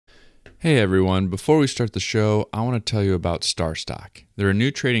Hey everyone, before we start the show, I want to tell you about Starstock. They're a new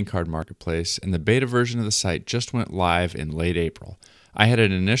trading card marketplace, and the beta version of the site just went live in late April. I had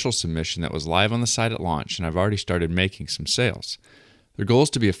an initial submission that was live on the site at launch, and I've already started making some sales. Their goal is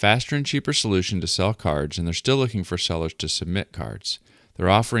to be a faster and cheaper solution to sell cards, and they're still looking for sellers to submit cards. They're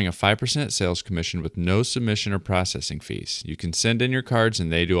offering a 5% sales commission with no submission or processing fees. You can send in your cards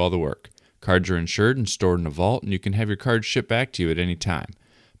and they do all the work. Cards are insured and stored in a vault, and you can have your cards shipped back to you at any time.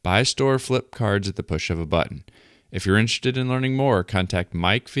 Buy, store, flip cards at the push of a button. If you're interested in learning more, contact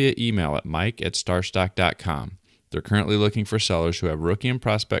Mike via email at mike@starstock.com. They're currently looking for sellers who have rookie and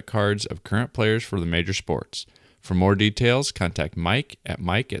prospect cards of current players for the major sports. For more details, contact Mike at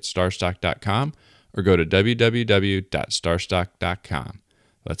mike@starstock.com or go to www.starstock.com.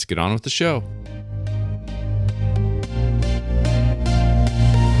 Let's get on with the show.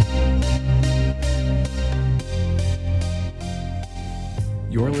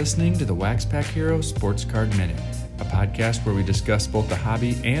 You're listening to the WaxPackHero Sports Card Minute, a podcast where we discuss both the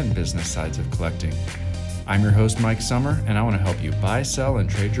hobby and business sides of collecting. I'm your host, Mike Sommer, and I want to help you buy, sell, and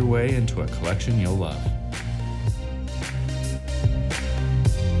trade your way into a collection you'll love.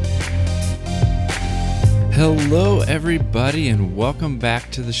 Hello, everybody, and welcome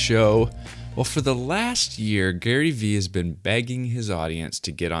back to the show. Well, for the last year, Gary Vee has been begging his audience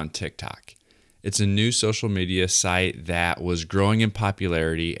to get on TikTok. It's a new social media site that was growing in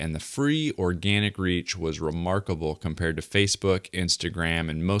popularity, and the free organic reach was remarkable compared to Facebook, Instagram,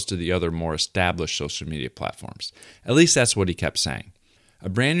 and most of the other more established social media platforms. At least that's what he kept saying. A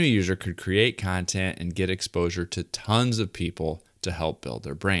brand new user could create content and get exposure to tons of people to help build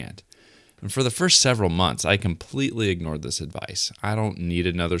their brand. And for the first several months, I completely ignored this advice. I don't need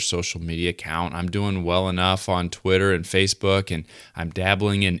another social media account. I'm doing well enough on Twitter and Facebook, and I'm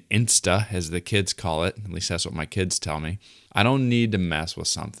dabbling in Insta, as the kids call it. At least that's what my kids tell me. I don't need to mess with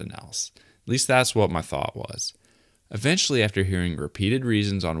something else. At least that's what my thought was. Eventually, after hearing repeated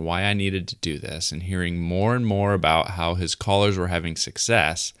reasons on why I needed to do this and hearing more and more about how his callers were having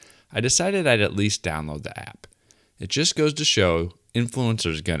success, I decided I'd at least download the app. It just goes to show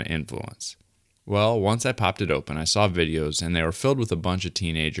influencers gonna influence. Well, once I popped it open, I saw videos, and they were filled with a bunch of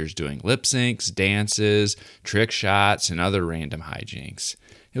teenagers doing lip syncs, dances, trick shots, and other random hijinks.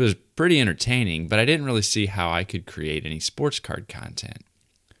 It was pretty entertaining, but I didn't really see how I could create any sports card content.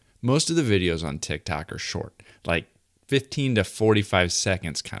 Most of the videos on TikTok are short, like 15 to 45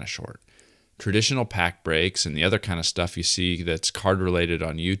 seconds kind of short. Traditional pack breaks and the other kind of stuff you see that's card related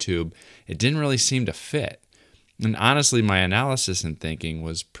on YouTube, it didn't really seem to fit. And honestly, my analysis and thinking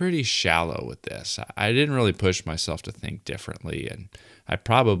was pretty shallow with this. I didn't really push myself to think differently, and I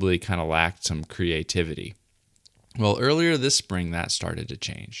probably kind of lacked some creativity. Well, earlier this spring, that started to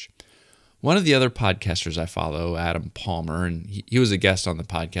change. One of the other podcasters I follow, Adam Palmer, and he was a guest on the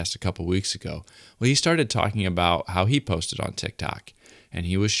podcast a couple weeks ago, well, he started talking about how he posted on TikTok, and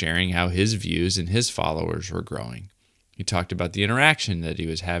he was sharing how his views and his followers were growing. He talked about the interaction that he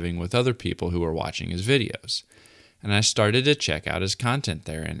was having with other people who were watching his videos. And I started to check out his content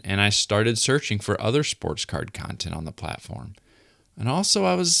there, and I started searching for other sports card content on the platform. And also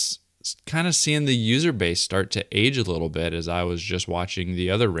I was kind of seeing the user base start to age a little bit as I was just watching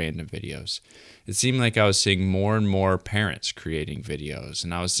the other random videos. It seemed like I was seeing more and more parents creating videos,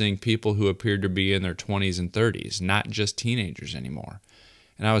 and I was seeing people who appeared to be in their 20s and 30s, not just teenagers anymore.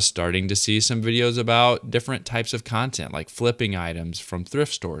 And I was starting to see some videos about different types of content, like flipping items from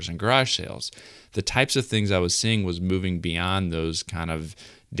thrift stores and garage sales. The types of things I was seeing was moving beyond those kind of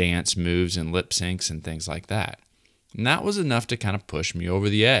dance moves and lip syncs and things like that. And that was enough to kind of push me over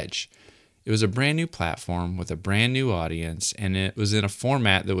the edge. It was a brand new platform with a brand new audience, and it was in a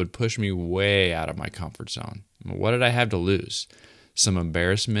format that would push me way out of my comfort zone. What did I have to lose? Some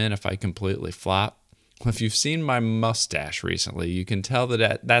embarrassment if I completely flop? If you've seen my mustache recently, you can tell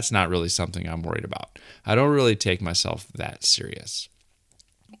that that's not really something I'm worried about. I don't really take myself that serious.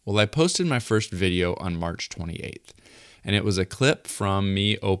 Well, I posted my first video on March 28th, and it was a clip from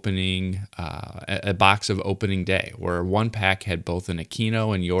me opening a box of opening day, where one pack had both an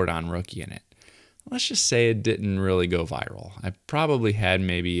Aquino and Jordan rookie in it. Let's just say it didn't really go viral. I probably had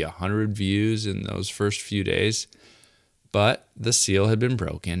maybe 100 views in those first few days. But the seal had been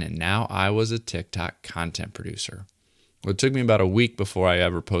broken, and now I was a TikTok content producer. Well, it took me about a week before I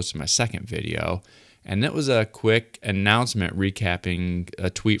ever posted my second video, and it was a quick announcement recapping a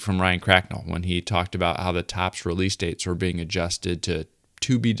tweet from Ryan Cracknell when he talked about how the Topps release dates were being adjusted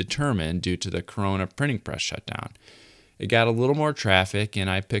to be determined due to the Corona printing press shutdown. It got a little more traffic, and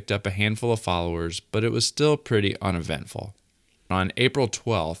I picked up a handful of followers, but it was still pretty uneventful. On April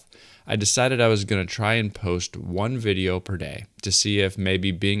 12th, I decided I was going to try and post one video per day to see if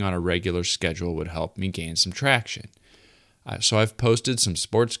maybe being on a regular schedule would help me gain some traction. So I've posted some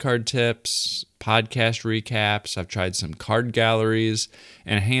sports card tips, podcast recaps, I've tried some card galleries,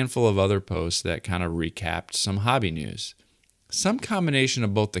 and a handful of other posts that kind of recapped some hobby news. Some combination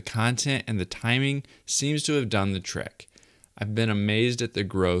of both the content and the timing seems to have done the trick. I've been amazed at the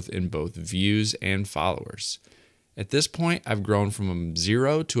growth in both views and followers. At this point, I've grown from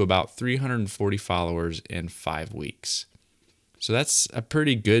 0 to about 340 followers in 5 weeks. So that's a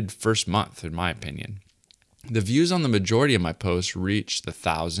pretty good first month, in my opinion. The views on the majority of my posts reach the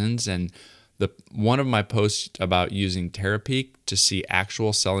thousands, and one of my posts about using Terapeak to see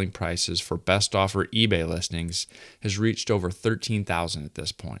actual selling prices for best offer eBay listings has reached over 13,000 at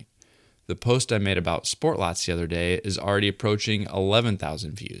this point. The post I made about sport lots the other day is already approaching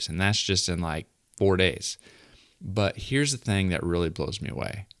 11,000 views, and that's just in like 4 days. But here's the thing that really blows me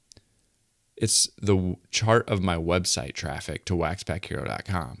away. It's the chart of my website traffic to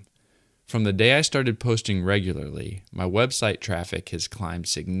WaxPackHero.com. From the day I started posting regularly, my website traffic has climbed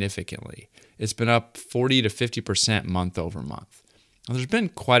significantly. It's been up 40 to 50% month over month. Now, there's been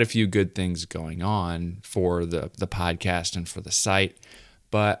quite a few good things going on for the podcast and for the site,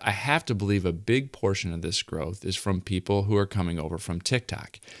 but I have to believe a big portion of this growth is from people who are coming over from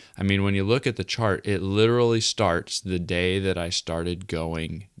TikTok. I mean, when you look at the chart, it literally starts the day that I started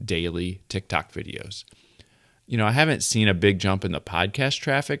going daily TikTok videos. You know, I haven't seen a big jump in the podcast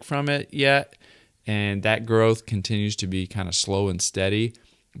traffic from it yet, and that growth continues to be kind of slow and steady,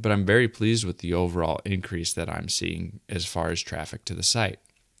 but I'm very pleased with the overall increase that I'm seeing as far as traffic to the site.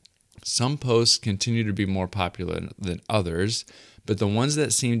 Some posts continue to be more popular than others, but the ones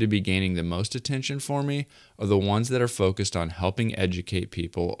that seem to be gaining the most attention for me are the ones that are focused on helping educate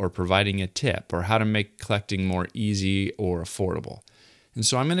people or providing a tip or how to make collecting more easy or affordable. And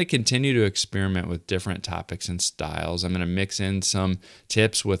so I'm going to continue to experiment with different topics and styles. I'm going to mix in some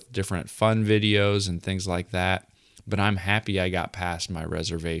tips with different fun videos and things like that. But I'm happy I got past my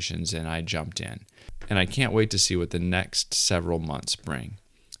reservations and I jumped in. And I can't wait to see what the next several months bring.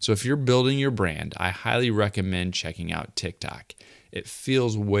 So if you're building your brand, I highly recommend checking out TikTok. It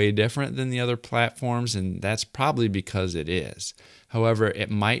feels way different than the other platforms, and that's probably because it is. However, it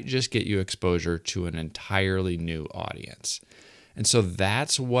might just get you exposure to an entirely new audience. And so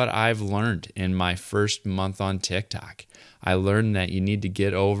that's what I've learned in my first month on TikTok. I learned that you need to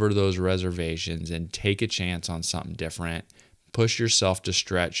get over those reservations and take a chance on something different. Push yourself to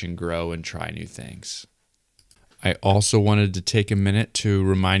stretch and grow and try new things. I also wanted to take a minute to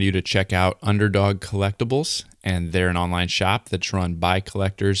remind you to check out Underdog Collectibles, and they're an online shop that's run by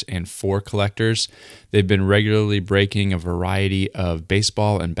collectors and for collectors. They've been regularly breaking a variety of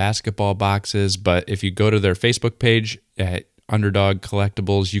baseball and basketball boxes, but if you go to their Facebook page at Underdog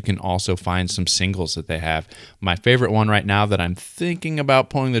Collectibles, you can also find some singles that they have. My favorite one right now that I'm thinking about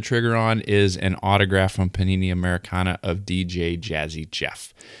pulling the trigger on is an autograph from Panini Americana of DJ Jazzy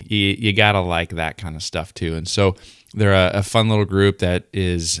Jeff. You gotta like that kind of stuff too. And so they're a fun little group that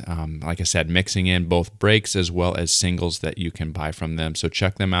is, like I said, mixing in both breaks as well as singles that you can buy from them. So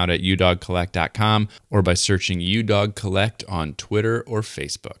check them out at udogcollect.com or by searching udogcollect on Twitter or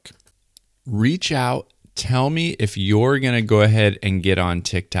Facebook. Reach out. Tell me if you're going to go ahead and get on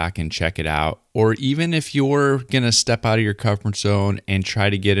TikTok and check it out, or even if you're going to step out of your comfort zone and try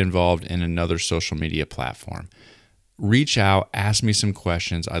to get involved in another social media platform. Reach out, ask me some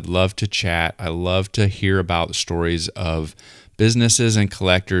questions. I'd love to chat. I love to hear about the stories of businesses and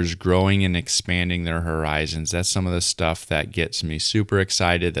collectors growing and expanding their horizons. That's some of the stuff that gets me super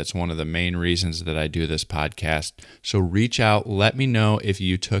excited. That's one of the main reasons that I do this podcast. So reach out. Let me know if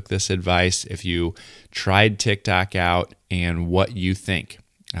you took this advice, if you tried TikTok out, and what you think.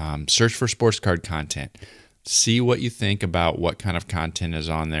 Search for sports card content. See what you think about what kind of content is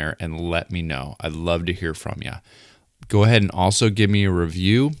on there, and let me know. I'd love to hear from you. Go ahead and also give me a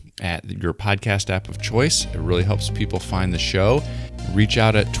review at your podcast app of choice. It really helps people find the show. Reach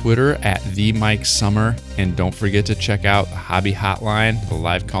out at Twitter at @TheMikeSummer, and don't forget to check out Hobby Hotline, the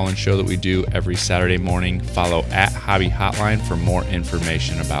live call-in show that we do every Saturday morning. Follow at Hobby Hotline for more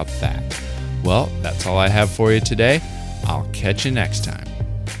information about that. Well, that's all I have for you today. I'll catch you next time.